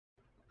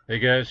Hey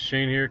guys,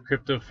 Shane here,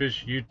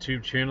 CryptoFish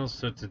YouTube channel.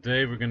 So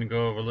today we're going to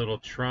go over a little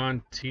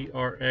Tron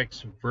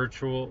TRX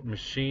Virtual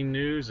Machine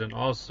news, and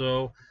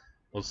also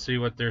we'll see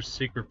what their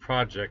secret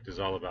project is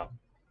all about.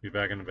 Be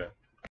back in a bit.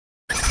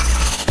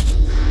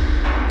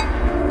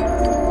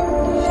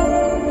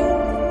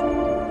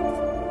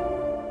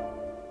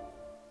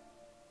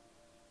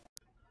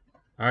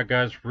 Alright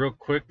guys, real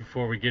quick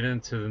before we get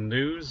into the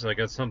news, I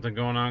got something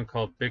going on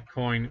called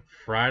Bitcoin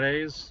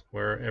Fridays,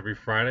 where every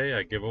Friday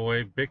I give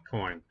away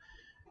Bitcoin.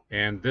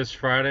 And this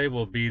Friday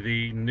will be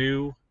the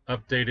new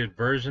updated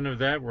version of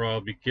that, where I'll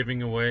be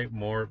giving away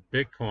more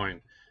Bitcoin,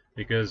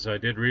 because I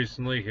did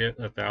recently hit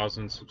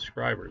 1,000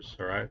 subscribers.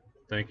 All right,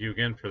 thank you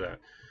again for that.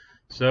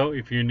 So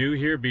if you're new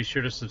here, be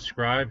sure to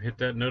subscribe, hit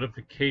that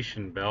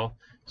notification bell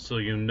so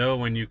you know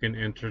when you can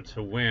enter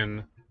to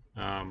win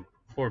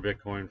for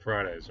Bitcoin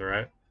Fridays. All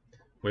right,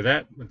 with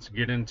that, let's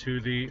get into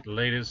the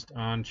latest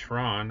on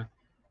Tron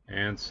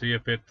and see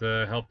if it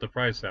helped the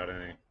price out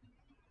any.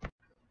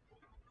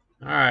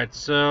 All right,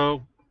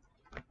 so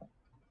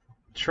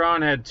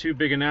Tron had two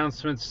big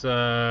announcements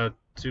to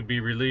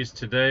be released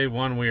today.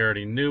 One we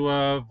already knew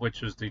of,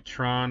 which was the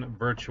Tron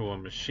Virtual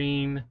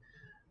Machine.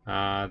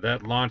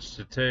 That launched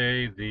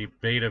today, the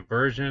beta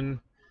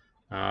version.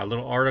 A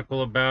little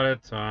article about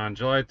it on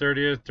July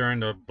 30th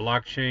during the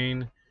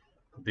blockchain,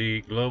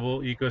 the global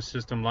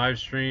ecosystem live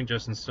stream.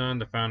 Justin Sun,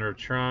 the founder of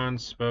Tron,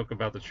 spoke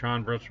about the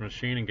Tron Virtual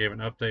Machine and gave an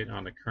update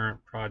on the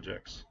current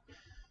projects.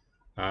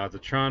 The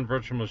Tron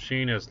Virtual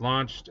Machine has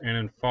launched, and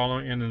in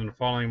the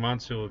following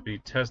months it will be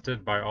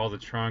tested by all the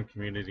Tron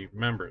community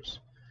members.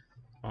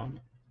 On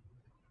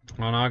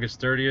August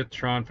 30th,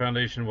 Tron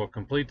Foundation will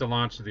complete the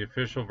launch of the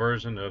official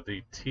version of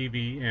the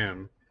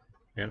TVM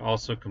and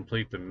also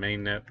complete the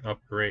mainnet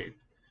upgrade.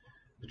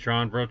 The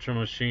Tron Virtual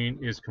Machine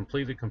is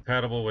completely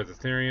compatible with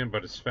Ethereum,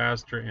 but is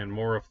faster and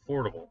more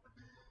affordable.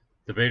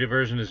 The beta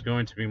version is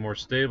going to be more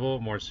stable,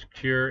 more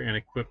secure, and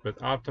equipped with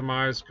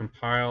optimized,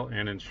 compile,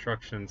 and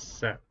instruction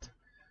set.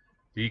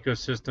 The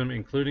ecosystem,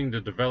 including the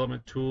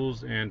development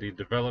tools and the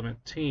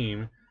development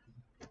team,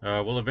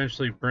 will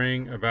eventually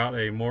bring about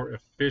a more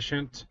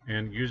efficient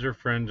and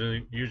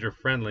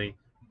user-friendly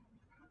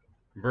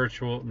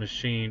virtual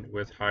machine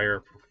with higher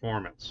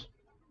performance.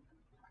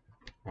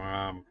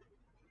 Tron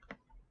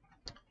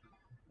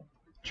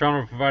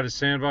will provide a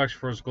sandbox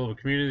for its global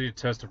community to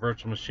test the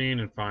virtual machine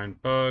and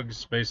find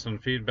bugs. Based on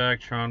feedback,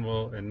 Tron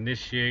will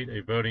initiate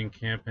a voting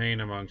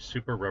campaign among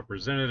super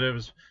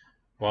representatives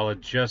while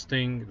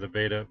adjusting the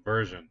beta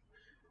version.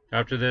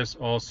 After this,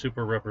 all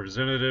super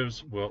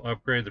representatives will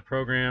upgrade the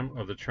program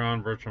of the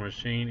Tron Virtual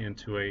Machine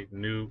into a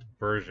new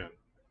version.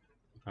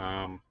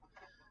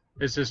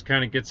 This just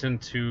kind of gets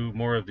into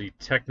more of the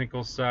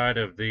technical side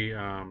of the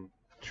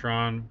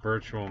Tron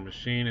Virtual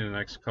Machine in the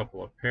next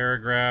couple of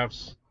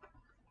paragraphs.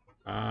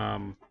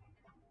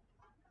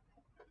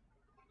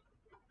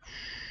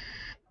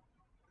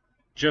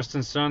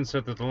 Justin Sun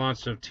said that the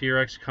launch of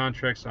TRX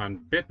contracts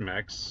on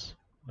BitMEX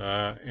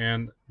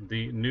and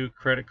the new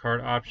credit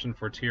card option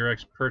for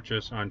TRX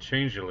purchase on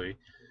Changelly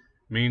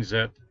means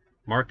that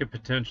market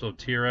potential of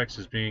TRX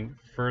is being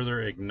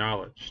further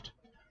acknowledged.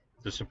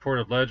 The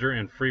supported ledger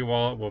and free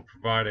wallet will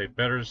provide a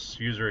better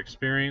user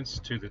experience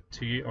to the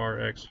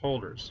TRX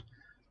holders.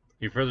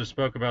 He further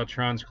spoke about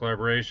Tron's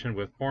collaboration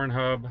with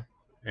Pornhub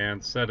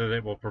and said that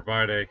it will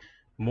provide a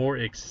more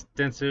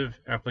extensive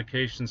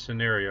application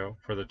scenario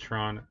for the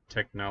Tron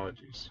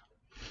technologies.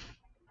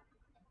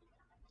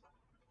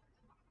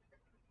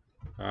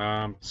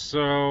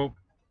 So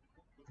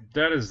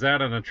that is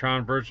that on the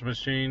Tron Virtual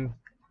Machine.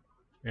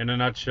 In a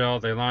nutshell,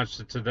 they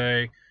launched it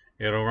today.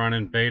 It'll run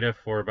in beta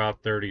for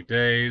about 30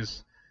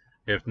 days.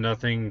 If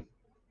nothing,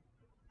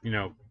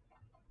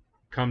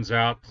 comes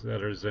out that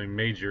there's a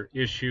major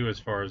issue as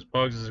far as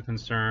bugs is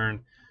concerned,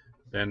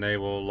 then they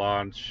will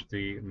launch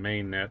the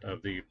mainnet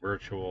of the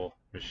virtual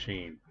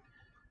machine.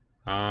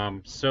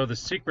 So the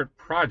secret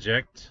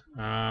project,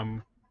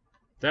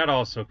 that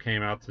also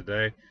came out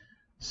today.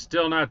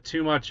 Still not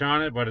too much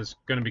on it, but it's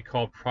going to be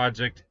called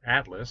Project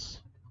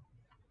Atlas.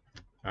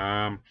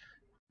 Justin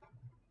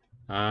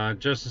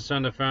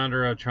Sun, the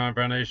founder of Tron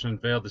Foundation,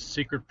 unveiled the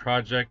secret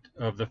project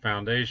of the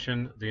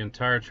foundation. The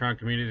entire Tron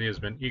community has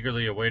been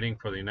eagerly awaiting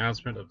for the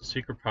announcement of the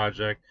secret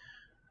project,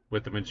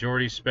 with the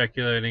majority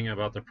speculating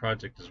about the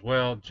project as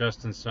well.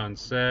 Justin Sun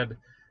said,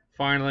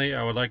 "Finally,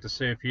 I would like to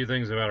say a few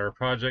things about our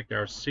project,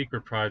 our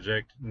secret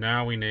project.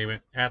 Now we name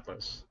it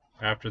Atlas,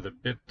 after the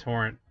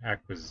Bittorrent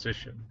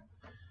acquisition."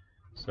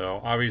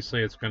 So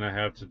obviously it's going to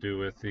have to do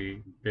with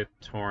the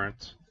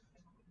Bittorrent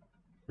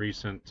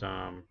recent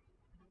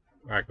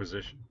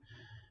acquisition.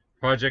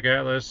 Project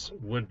Atlas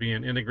would be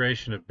an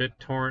integration of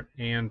Bittorrent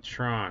and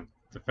Tron.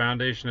 The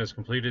foundation has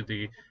completed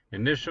the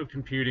initial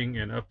computing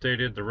and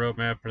updated the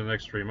roadmap for the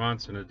next 3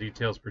 months, and the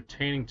details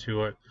pertaining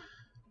to it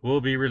will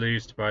be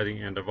released by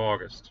the end of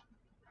August.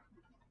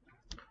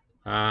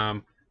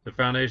 The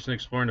foundation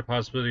exploring the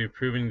possibility of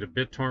improving the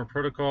Bittorrent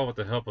protocol with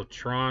the help of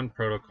Tron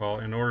protocol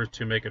in order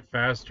to make it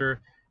faster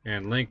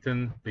and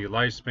lengthen the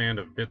lifespan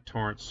of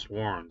Bittorrent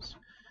swarms.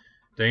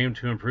 They aim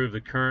to improve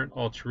the current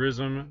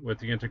altruism with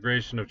the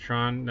integration of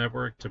Tron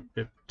network to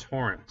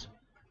Bittorrent.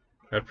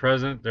 At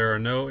present, there are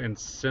no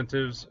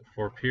incentives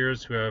for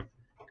peers who have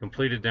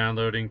completed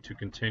downloading to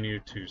continue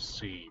to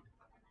seed.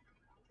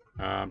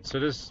 So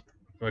this,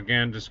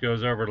 again, just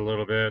goes over it a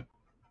little bit,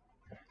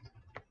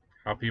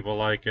 how people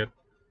like it,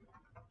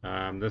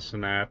 this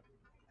and that.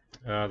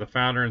 The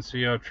founder and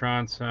CEO of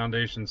Tron's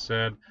Foundation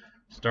said,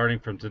 starting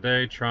from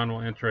today, Tron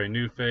will enter a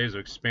new phase of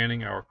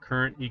expanding our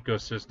current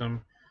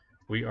ecosystem.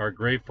 We are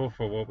grateful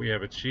for what we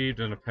have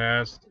achieved in the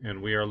past,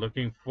 and we are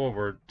looking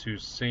forward to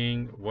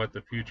seeing what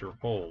the future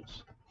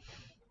holds.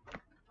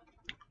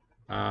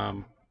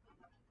 So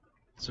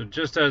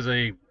just as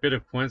a bit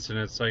of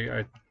coincidence,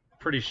 I'm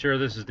pretty sure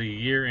this is the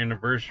year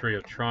anniversary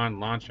of Tron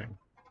launching,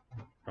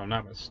 if I'm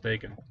not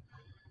mistaken.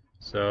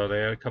 So they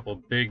had a couple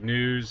big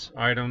news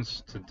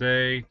items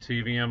today.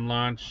 TVM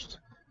launched,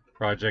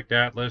 Project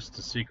Atlas,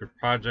 the secret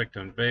project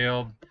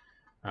unveiled.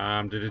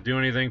 Did it do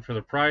anything for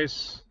the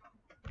price?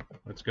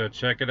 Let's go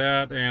check it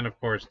out, and of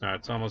course not.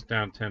 It's almost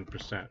down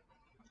 10%.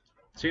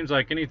 Seems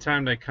like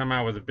anytime they come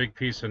out with a big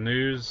piece of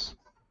news,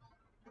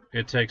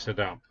 it takes a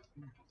dump.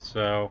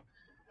 So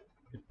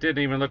it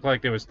didn't even look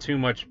like there was too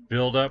much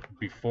buildup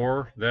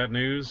before that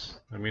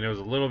news. I mean, there was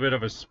a little bit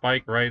of a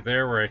spike right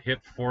there where it hit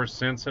 4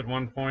 cents at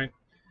one point,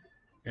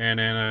 and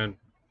then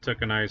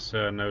took a nice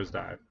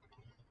nosedive.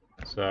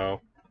 So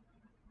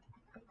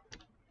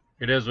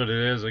it is what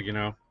it is. You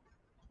know,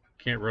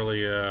 can't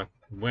really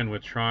win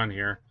with Tron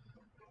here.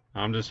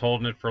 I'm just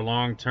holding it for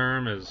long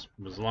term, as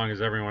long as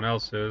everyone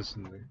else is,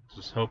 and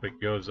just hope it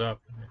goes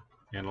up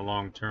in the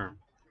long term.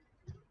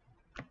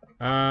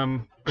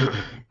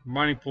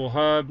 Mining pool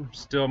hub,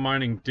 still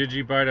mining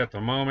Digibyte at the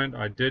moment.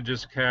 I did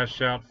just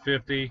cash out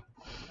 50,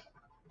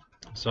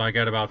 so I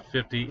got about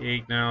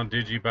 58 now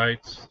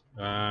Digibytes.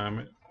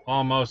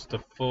 Almost a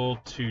full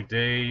 2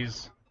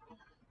 days,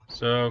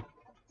 so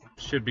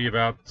should be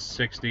about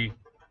 60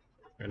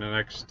 in the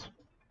next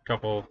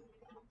couple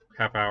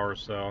half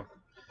hours. So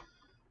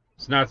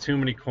it's not too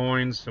many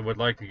coins. I would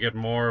like to get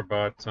more,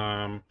 but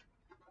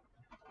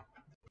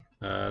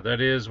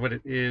that is what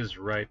it is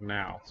right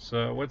now.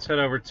 So let's head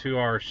over to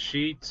our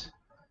sheet.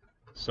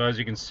 So as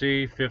you can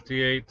see,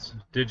 58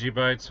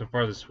 Digibytes so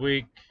far this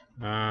week.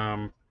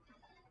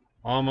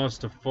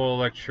 Almost a full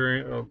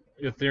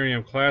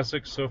Ethereum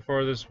Classic so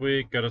far this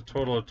week. Got a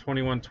total of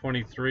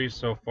 2123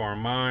 so far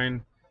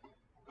mined.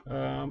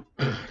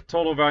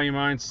 Total value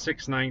mined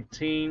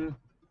 619.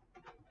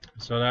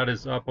 So that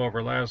is up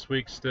over last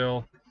week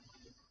still.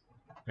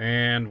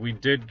 And we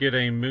did get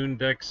a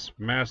Moondex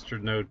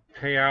Masternode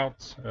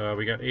payout.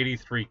 We got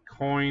 83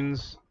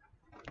 coins.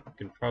 I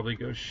can probably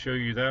go show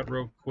you that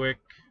real quick.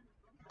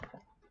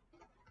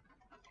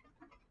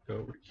 Go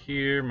over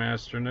here,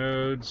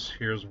 Masternodes.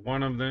 Here's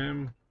one of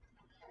them.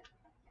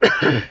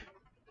 As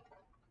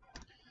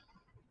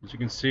you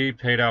can see,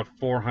 paid out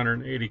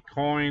 480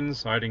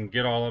 coins. I didn't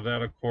get all of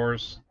that, of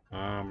course.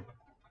 And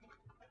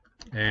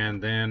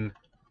then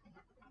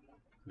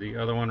the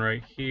other one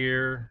right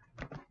here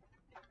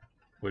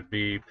would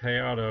be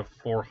payout of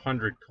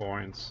 400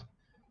 coins.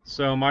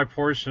 So my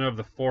portion of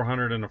the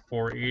 400 and the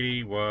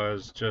 480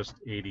 was just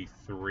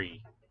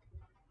 83.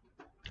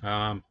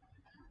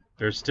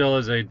 There still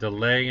is a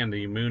delay in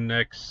the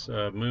Moondex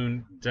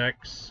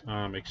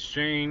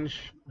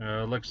exchange.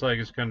 Looks like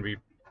it's going to be,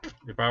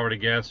 if I were to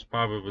guess,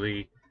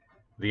 probably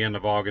the end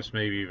of August,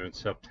 maybe even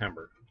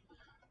September.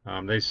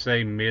 They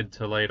say mid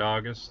to late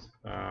August,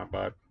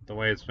 but the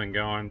way it's been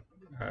going,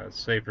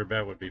 safer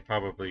bet would be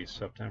probably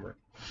September.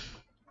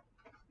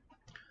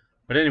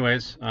 But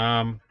anyways,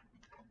 I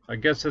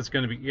guess that's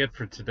going to be it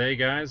for today,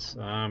 guys.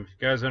 If you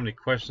guys have any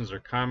questions or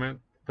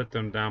comment, put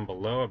them down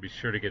below. I'll be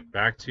sure to get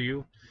back to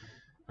you.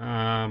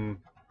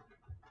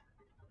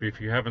 If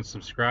you haven't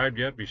subscribed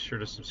yet, be sure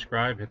to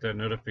subscribe, hit that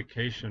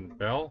notification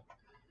bell.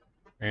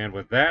 And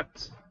with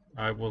that,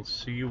 I will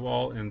see you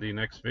all in the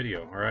next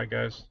video. All right,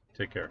 guys,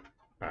 take care.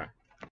 Bye.